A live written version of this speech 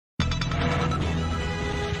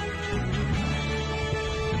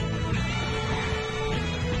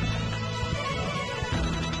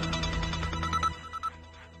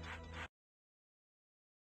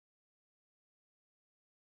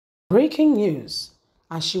Breaking news: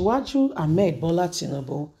 Asiwaju Ahmed Bola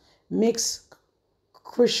Tinubu makes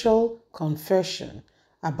crucial confession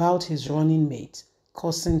about his running mate,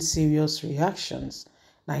 causing serious reactions.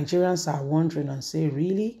 Nigerians are wondering and say,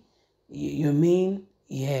 really? You mean?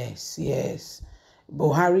 Yes, yes.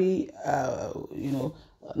 Buhari,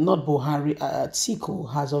 not Buhari, Tiku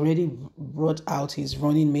has already brought out his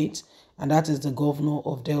running mate, and that is the governor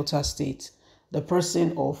of Delta State, the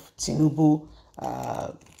person of Tinubu,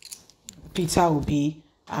 Peter Obi,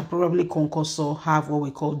 and probably Konkoso have what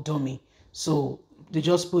we call dummy. So they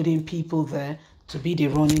just put in people there to be the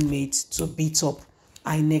running mates to beat up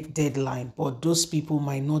INEC deadline. But those people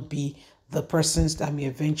might not be the persons that may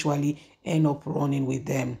eventually end up running with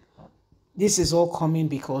them. This is all coming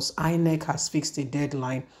because INEC has fixed a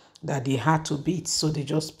deadline that they had to beat. So they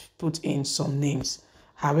just put in some names.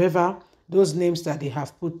 However, those names that they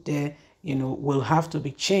have put there, will have to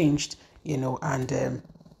be changed, and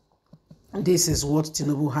this is what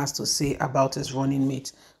Tinubu has to say about his running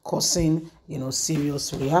mate, causing,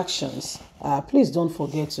 serious reactions. Please don't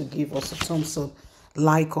forget to give us a thumbs up,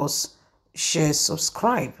 like us, share,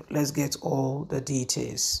 subscribe. Let's get all the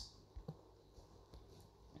details.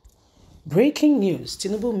 Breaking news: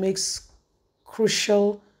 Tinubu makes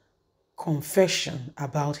crucial confession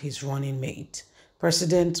about his running mate.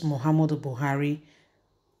 President Muhammadu Buhari,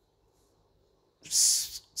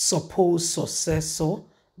 supposed successor,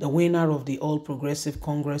 the winner of the All Progressive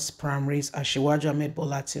Congress primaries, Asiwaju Ahmed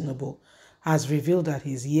Bola Tinubu, has revealed that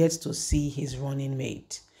he is yet to see his running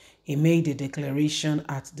mate. He made a declaration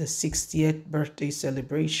at the 60th birthday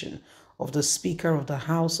celebration of the Speaker of the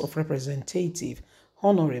House of Representatives,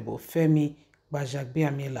 Honorable Femi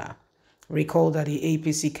Gbajagbiamila. Recall that the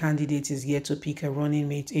APC candidate is yet to pick a running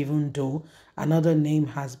mate, even though another name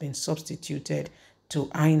has been substituted to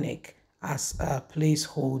INEC as a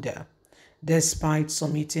placeholder. Despite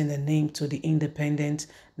submitting a name to the Independent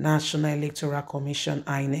National Electoral Commission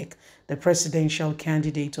 (INEC), the presidential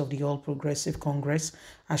candidate of the All Progressive Congress,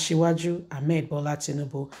 Asiwaju Ahmed Bola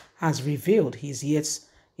Tinubu, has revealed he is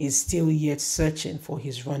still yet searching for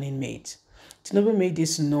his running mate. Tinubu made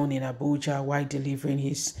this known in Abuja while delivering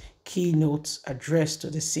his keynote address to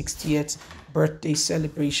the 60th birthday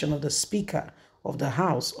celebration of the Speaker of the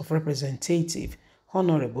House of Representatives,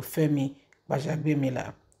 Honorable Femi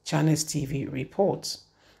Gbajagbiamila. Channels TV reports.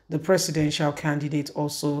 The presidential candidate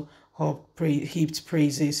also heaped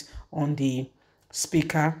praises on the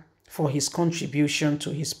Speaker for his contribution to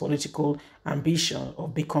his political ambition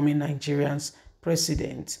of becoming Nigeria's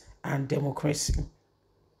president and democracy.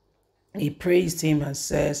 He praised him and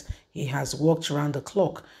says he has worked around the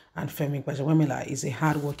clock, and Femi Gbajagbiamila is a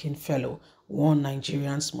hardworking fellow, one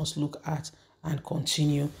Nigerians must look at and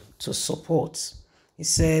continue to support. He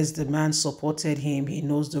says the man supported him. He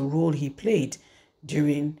knows the role he played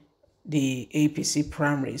during the APC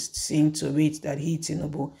primaries, seeing to it that he,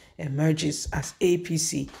 Tinubu, emerges as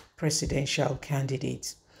APC presidential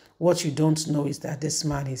candidate. What you don't know is that this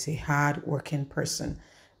man is a hard-working person,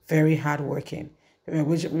 very hard-working,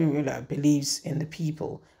 which believes in the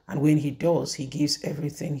people. And when he does, he gives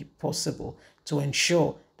everything possible to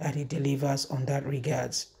ensure that he delivers on that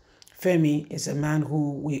regards. Femi is a man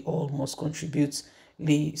who we all must contribute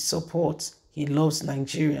support. He loves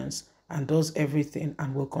Nigerians and does everything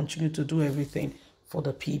and will continue to do everything for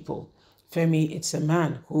the people. Femi, it's a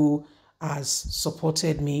man who has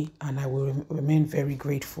supported me, and I will remain very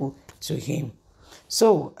grateful to him.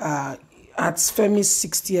 So at Femi's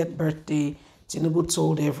 60th birthday, Tinubu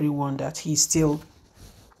told everyone that he's still,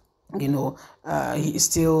 he's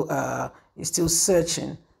still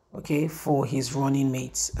searching, for his running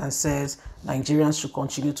mates, and says Nigerians should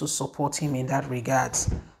continue to support him in that regard.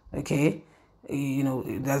 That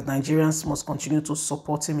Nigerians must continue to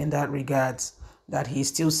support him in that regard, that he's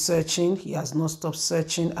still searching, he has not stopped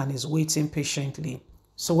searching, and is waiting patiently.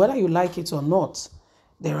 So whether you like it or not,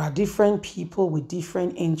 there are different people with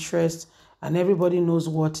different interests, and everybody knows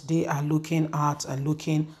what they are looking at and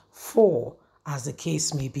looking for, as the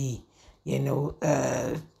case may be.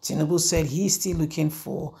 Tinubu said he's still looking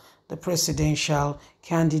for the presidential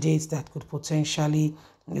candidate that could potentially,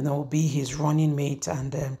 be his running mate.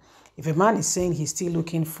 And if a man is saying he's still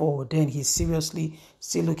looking for, then he's seriously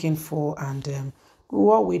still looking for, and we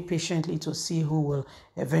will all wait patiently to see who will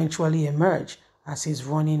eventually emerge as his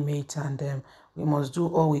running mate. And we must do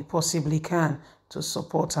all we possibly can to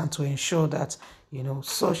support and to ensure that,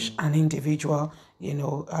 such an individual,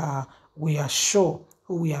 we are sure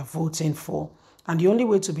who we are voting for. And the only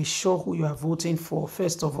way to be sure who you are voting for,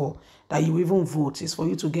 first of all, that you even vote, is for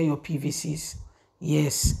you to get your PVCs.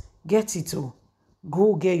 Yes, get it.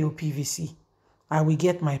 Go get your PVC. I will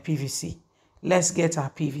get my PVC. let's get our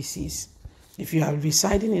PVCs. If you are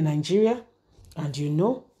residing in Nigeria and you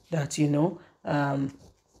know that, you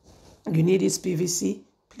need this PVC,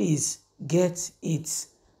 please get it.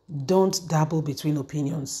 Don't dabble between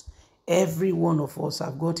opinions. Every one of us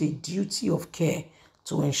have got a duty of care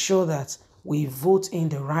to ensure that we vote in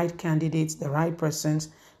the right candidates, the right persons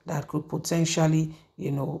that could potentially,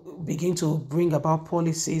 begin to bring about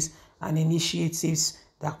policies and initiatives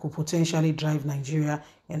that could potentially drive Nigeria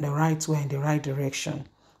in the right way, in the right direction.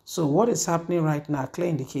 So what is happening right now, clear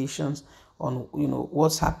indications on,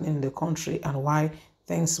 what's happening in the country and why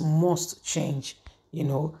things must change.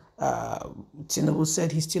 Tinubu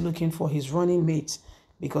said he's still looking for his running mate,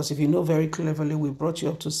 because if you know very cleverly, we brought you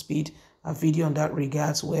up to speed a video on that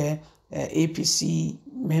regards where APC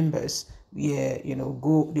members, they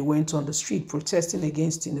went on the street protesting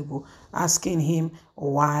against Tinubu, asking him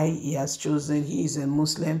why he is a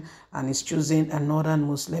Muslim and is choosing a northern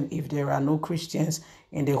Muslim if there are no Christians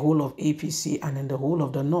in the whole of APC and in the whole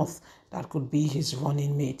of the north that could be his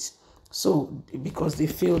running mate. So because they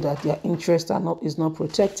feel that their interests is not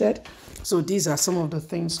protected. So these are some of the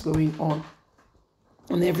things going on,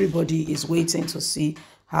 and everybody is waiting to see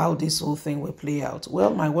how this whole thing will play out.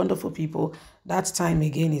 Well, my wonderful people, that time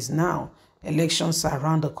again is now. Elections are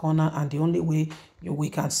around the corner, and the only way we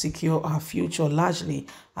can secure our future, largely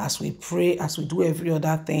as we pray, as we do every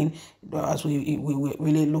other thing, as we're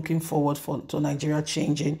really looking forward to Nigeria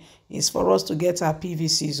changing, is for us to get our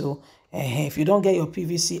PVCs. So if you don't get your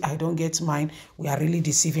PVC, I don't get mine. We are really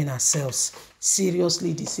deceiving ourselves,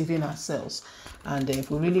 seriously deceiving ourselves. And if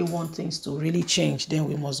we really want things to really change, then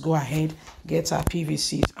we must go ahead, get our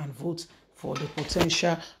PVCs and vote for the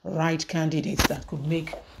potential right candidates that could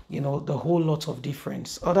make, the whole lot of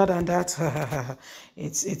difference. Other than that,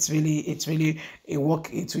 it's really a work.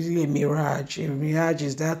 It's really a mirage. A mirage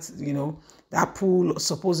is that, that pool,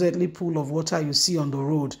 supposedly pool of water you see on the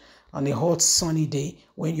road on a hot sunny day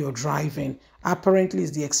when you're driving. Apparently,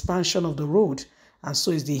 it's the expansion of the road, and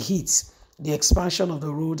so is the heat. The expansion of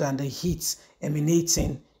the road and the heat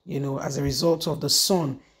emanating, as a result of the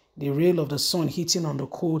sun, the rail of the sun hitting on the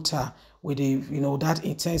coal tar with that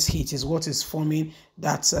intense heat is what is forming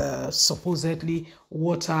that supposedly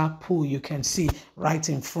water pool you can see right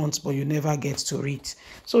in front, but you never get to it.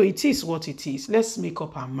 So it is what it is. Let's make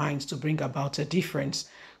up our minds to bring about a difference.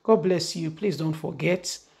 God bless you. Please don't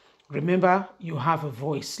forget. Remember, you have a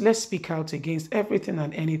voice. Let's speak out against everything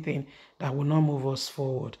and anything that will not move us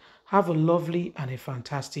forward. Have a lovely and a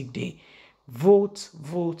fantastic day. Vote,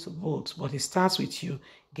 vote, vote. But it starts with you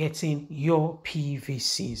getting your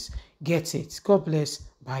PVCs. Get it. God bless.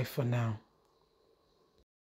 Bye for now.